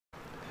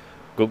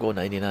Go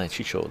 99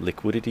 Chicho,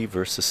 liquidity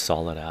versus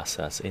solid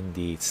assets.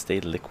 Indeed, stay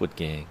liquid,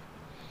 gang.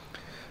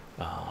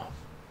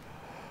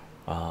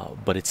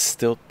 But it's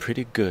still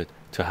pretty good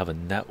to have a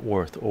net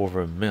worth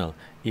over a mil,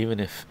 even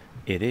if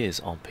it is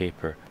on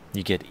paper.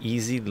 You get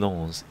easy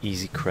loans,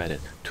 easy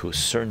credit to a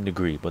certain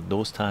degree, but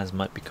those times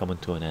might be coming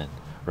to an end,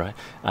 right?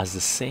 As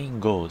the saying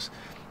goes,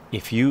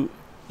 if you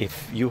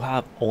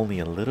have only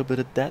a little bit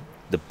of debt,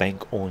 the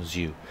bank owns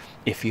you.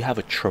 If you have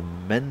a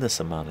tremendous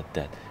amount of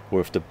debt, or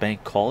if the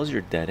bank calls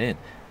your debt in,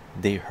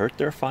 they hurt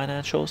their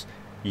financials,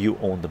 you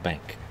own the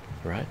bank,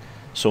 right?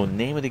 So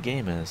name of the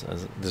game is,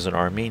 there's an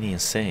Armenian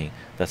saying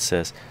that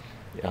says,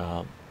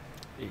 right?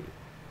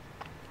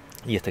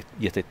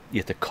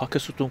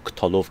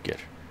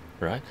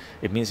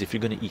 It means if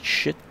you're gonna eat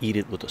shit, eat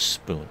it with a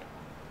spoon.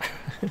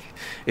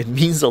 It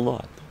means a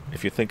lot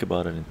if you think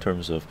about it in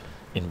terms of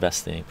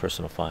investing,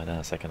 personal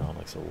finance,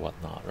 economics, or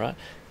whatnot, right?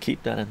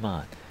 Keep that in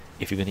mind.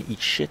 If you're gonna eat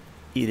shit,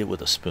 eat it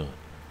with a spoon,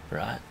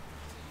 right?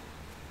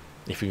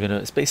 If you're gonna,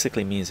 it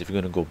basically means if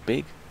you're gonna go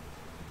big,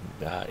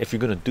 if you're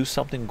gonna do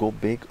something, go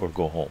big or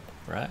go home,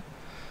 right?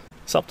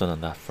 Something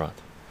on that front.